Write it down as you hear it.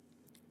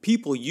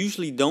People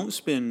usually don't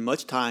spend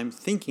much time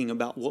thinking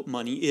about what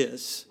money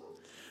is.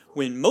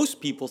 When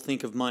most people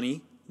think of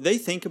money, they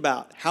think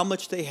about how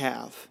much they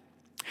have,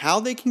 how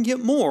they can get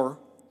more,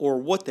 or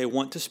what they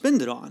want to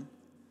spend it on.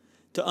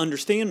 To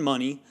understand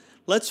money,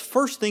 let's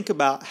first think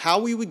about how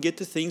we would get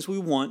the things we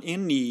want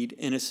and need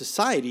in a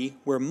society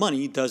where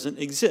money doesn't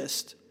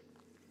exist.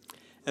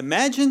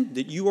 Imagine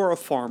that you are a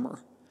farmer.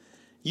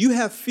 You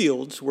have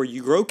fields where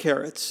you grow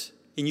carrots,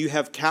 and you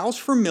have cows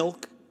for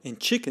milk and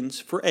chickens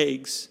for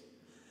eggs.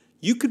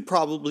 You could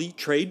probably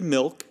trade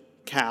milk,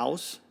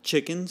 cows,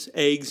 chickens,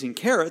 eggs, and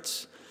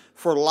carrots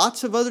for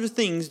lots of other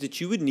things that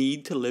you would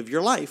need to live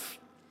your life.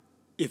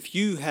 If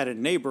you had a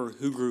neighbor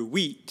who grew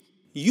wheat,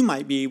 you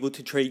might be able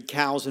to trade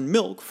cows and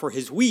milk for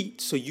his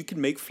wheat so you could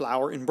make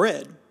flour and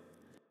bread.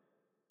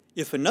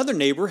 If another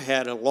neighbor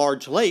had a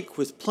large lake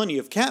with plenty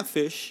of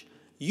catfish,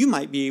 you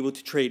might be able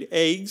to trade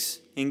eggs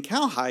and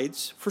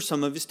cowhides for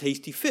some of his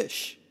tasty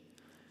fish.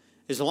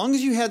 As long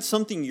as you had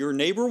something your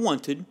neighbor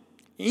wanted,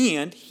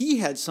 and he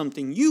had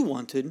something you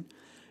wanted,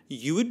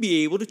 you would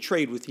be able to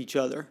trade with each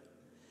other.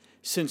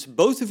 Since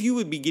both of you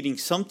would be getting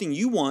something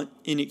you want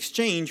in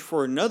exchange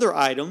for another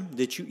item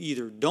that you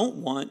either don't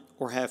want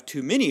or have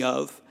too many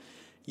of,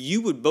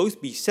 you would both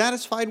be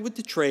satisfied with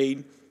the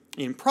trade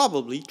and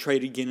probably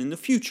trade again in the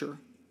future.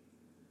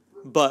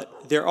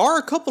 But there are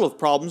a couple of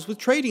problems with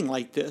trading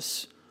like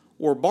this,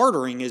 or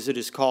bartering as it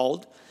is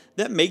called,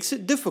 that makes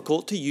it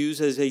difficult to use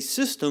as a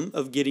system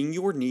of getting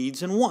your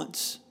needs and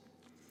wants.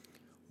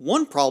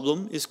 One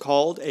problem is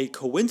called a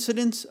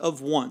coincidence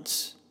of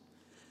wants.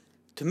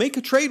 To make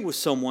a trade with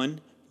someone,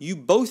 you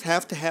both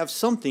have to have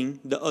something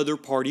the other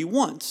party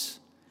wants.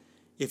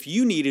 If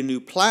you need a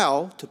new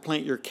plow to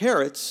plant your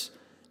carrots,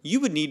 you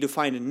would need to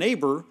find a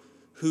neighbor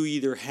who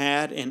either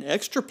had an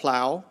extra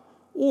plow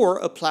or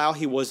a plow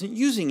he wasn't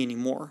using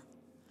anymore.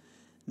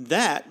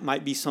 That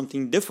might be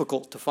something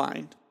difficult to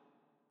find.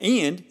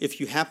 And if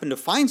you happen to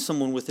find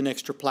someone with an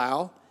extra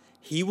plow,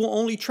 he will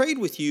only trade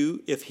with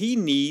you if he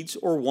needs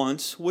or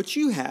wants what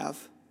you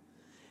have.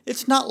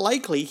 It's not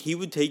likely he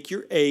would take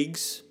your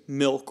eggs,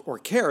 milk, or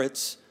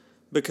carrots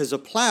because a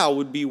plow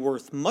would be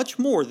worth much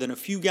more than a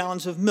few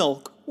gallons of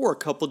milk or a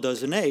couple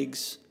dozen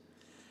eggs.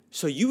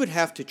 So you would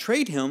have to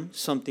trade him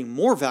something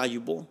more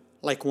valuable,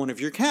 like one of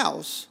your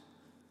cows.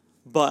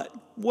 But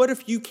what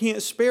if you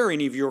can't spare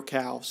any of your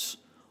cows,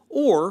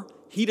 or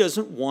he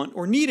doesn't want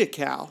or need a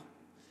cow?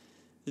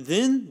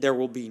 Then there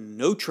will be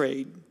no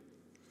trade.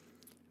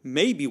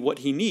 Maybe what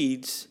he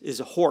needs is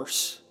a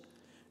horse.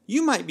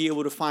 You might be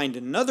able to find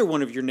another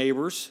one of your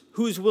neighbors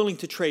who is willing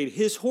to trade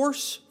his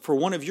horse for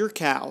one of your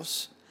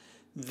cows,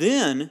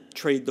 then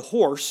trade the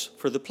horse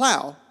for the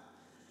plow.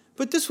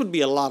 But this would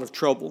be a lot of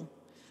trouble.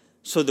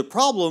 So the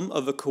problem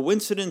of a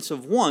coincidence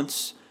of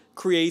wants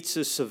creates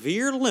a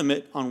severe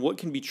limit on what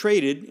can be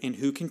traded and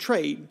who can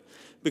trade,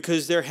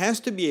 because there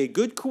has to be a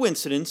good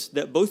coincidence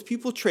that both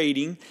people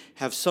trading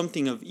have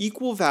something of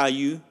equal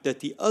value that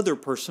the other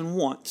person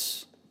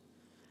wants.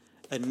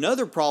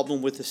 Another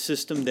problem with a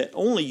system that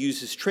only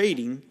uses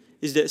trading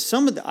is that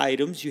some of the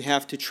items you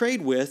have to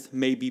trade with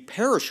may be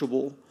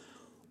perishable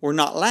or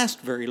not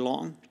last very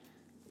long.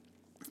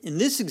 In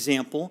this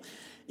example,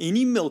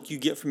 any milk you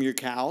get from your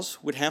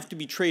cows would have to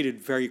be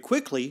traded very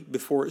quickly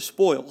before it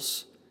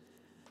spoils.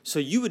 So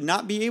you would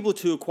not be able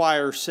to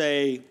acquire,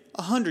 say,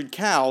 100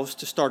 cows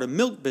to start a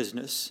milk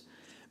business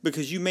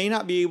because you may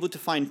not be able to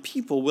find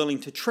people willing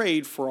to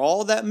trade for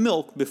all that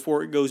milk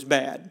before it goes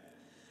bad.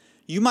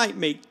 You might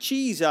make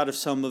cheese out of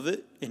some of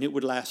it, and it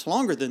would last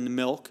longer than the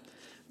milk,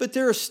 but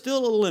there is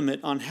still a limit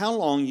on how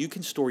long you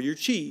can store your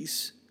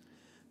cheese.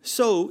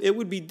 So it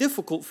would be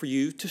difficult for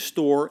you to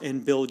store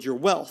and build your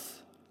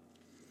wealth.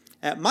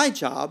 At my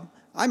job,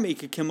 I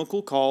make a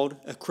chemical called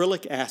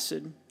acrylic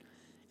acid.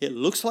 It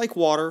looks like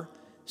water,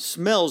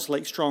 smells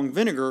like strong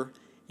vinegar,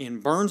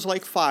 and burns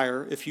like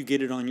fire if you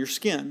get it on your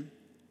skin.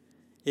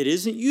 It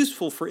isn't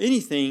useful for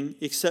anything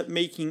except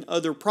making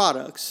other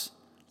products,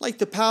 like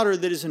the powder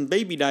that is in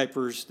baby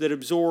diapers that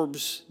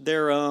absorbs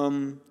their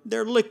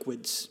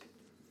liquids.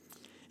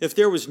 If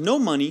there was no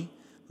money,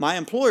 my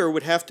employer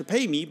would have to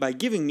pay me by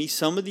giving me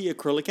some of the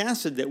acrylic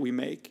acid that we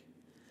make.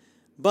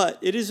 But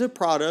it is a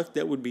product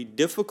that would be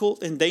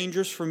difficult and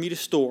dangerous for me to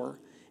store,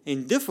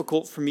 and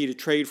difficult for me to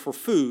trade for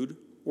food,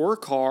 or a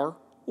car,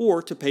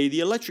 or to pay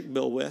the electric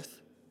bill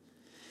with.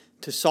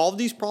 To solve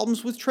these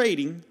problems with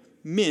trading,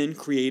 men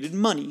created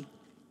money.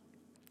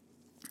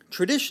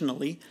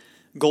 Traditionally,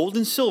 gold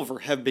and silver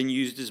have been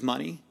used as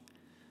money.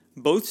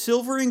 Both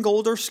silver and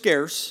gold are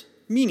scarce,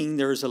 meaning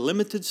there is a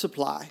limited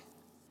supply.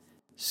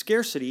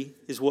 Scarcity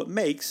is what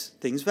makes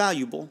things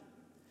valuable.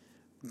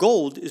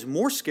 Gold is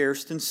more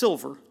scarce than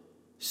silver,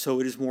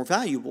 so it is more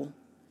valuable.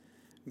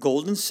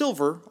 Gold and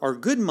silver are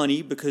good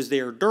money because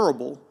they are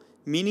durable,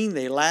 meaning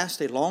they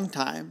last a long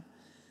time.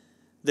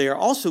 They are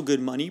also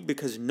good money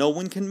because no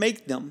one can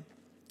make them.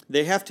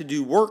 They have to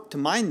do work to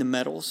mine the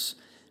metals,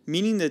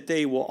 meaning that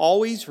they will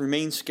always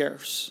remain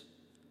scarce.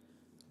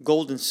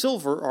 Gold and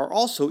silver are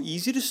also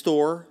easy to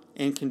store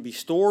and can be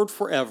stored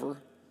forever.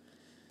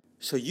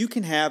 So you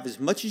can have as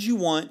much as you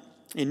want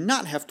and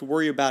not have to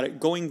worry about it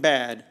going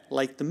bad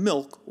like the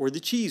milk or the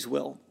cheese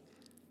will.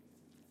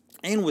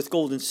 And with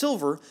gold and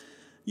silver,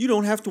 you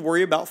don't have to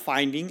worry about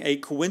finding a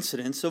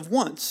coincidence of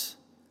once.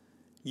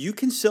 You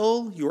can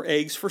sell your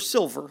eggs for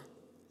silver,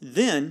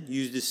 then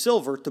use the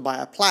silver to buy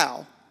a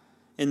plow,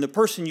 and the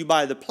person you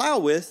buy the plow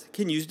with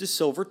can use the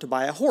silver to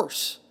buy a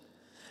horse.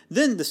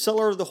 Then the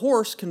seller of the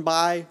horse can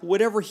buy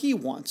whatever he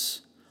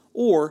wants,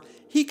 or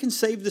he can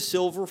save the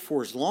silver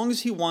for as long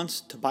as he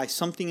wants to buy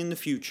something in the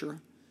future.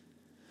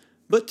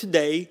 But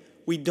today,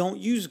 we don't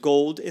use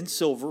gold and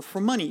silver for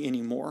money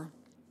anymore.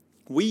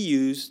 We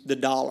use the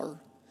dollar.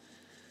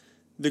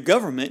 The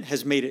government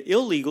has made it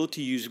illegal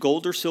to use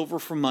gold or silver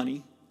for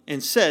money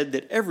and said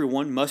that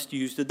everyone must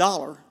use the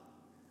dollar.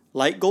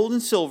 Like gold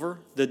and silver,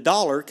 the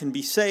dollar can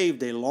be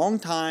saved a long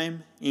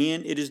time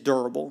and it is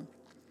durable.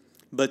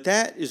 But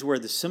that is where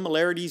the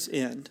similarities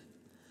end.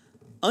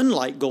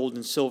 Unlike gold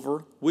and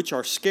silver, which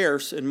are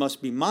scarce and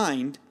must be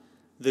mined,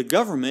 the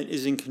government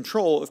is in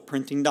control of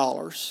printing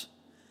dollars.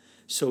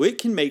 So it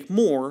can make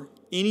more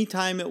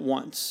anytime it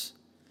wants.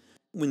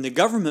 When the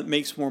government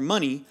makes more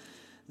money,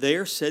 they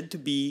are said to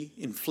be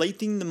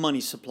inflating the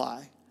money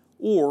supply,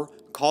 or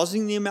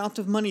causing the amount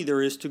of money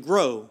there is to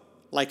grow,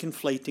 like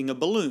inflating a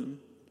balloon.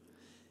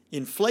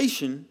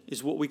 Inflation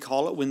is what we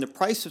call it when the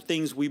price of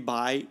things we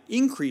buy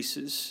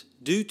increases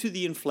due to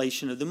the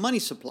inflation of the money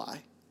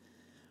supply.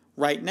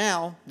 Right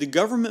now, the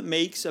government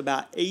makes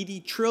about 80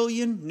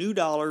 trillion new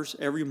dollars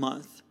every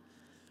month.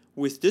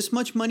 With this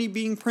much money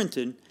being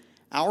printed,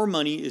 our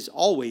money is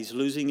always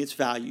losing its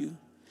value,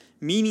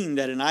 meaning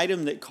that an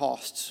item that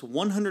costs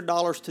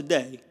 $100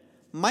 today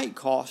might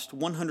cost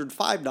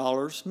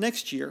 $105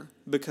 next year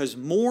because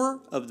more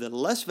of the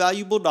less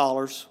valuable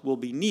dollars will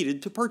be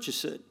needed to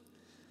purchase it.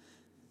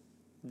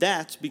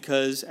 That's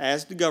because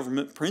as the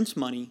government prints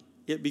money,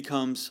 it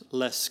becomes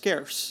less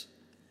scarce.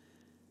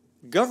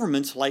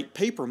 Governments like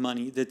paper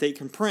money that they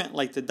can print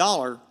like the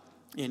dollar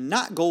and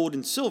not gold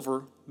and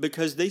silver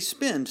because they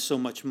spend so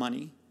much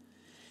money.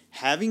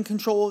 Having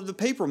control of the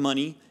paper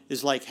money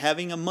is like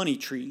having a money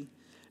tree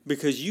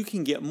because you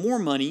can get more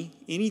money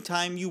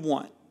anytime you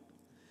want.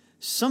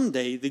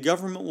 Someday the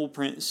government will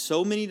print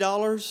so many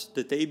dollars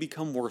that they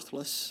become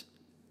worthless.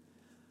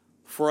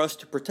 For us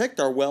to protect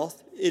our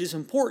wealth, it is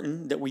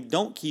important that we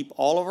don't keep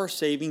all of our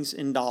savings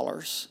in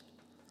dollars.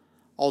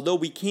 Although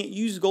we can't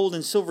use gold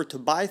and silver to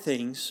buy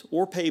things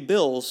or pay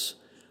bills,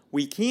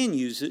 we can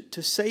use it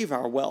to save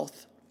our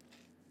wealth.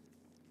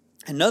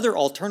 Another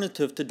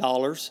alternative to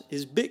dollars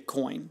is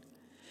Bitcoin.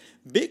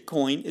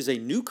 Bitcoin is a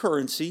new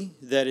currency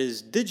that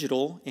is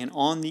digital and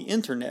on the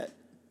internet.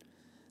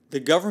 The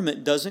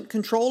government doesn't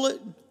control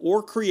it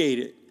or create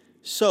it,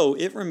 so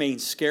it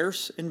remains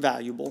scarce and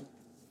valuable.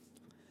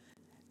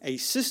 A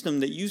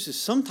system that uses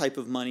some type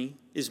of money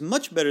is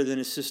much better than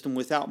a system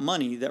without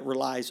money that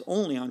relies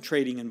only on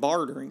trading and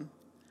bartering.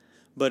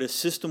 But a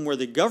system where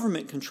the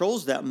government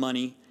controls that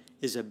money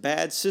is a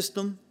bad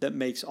system that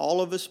makes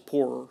all of us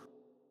poorer.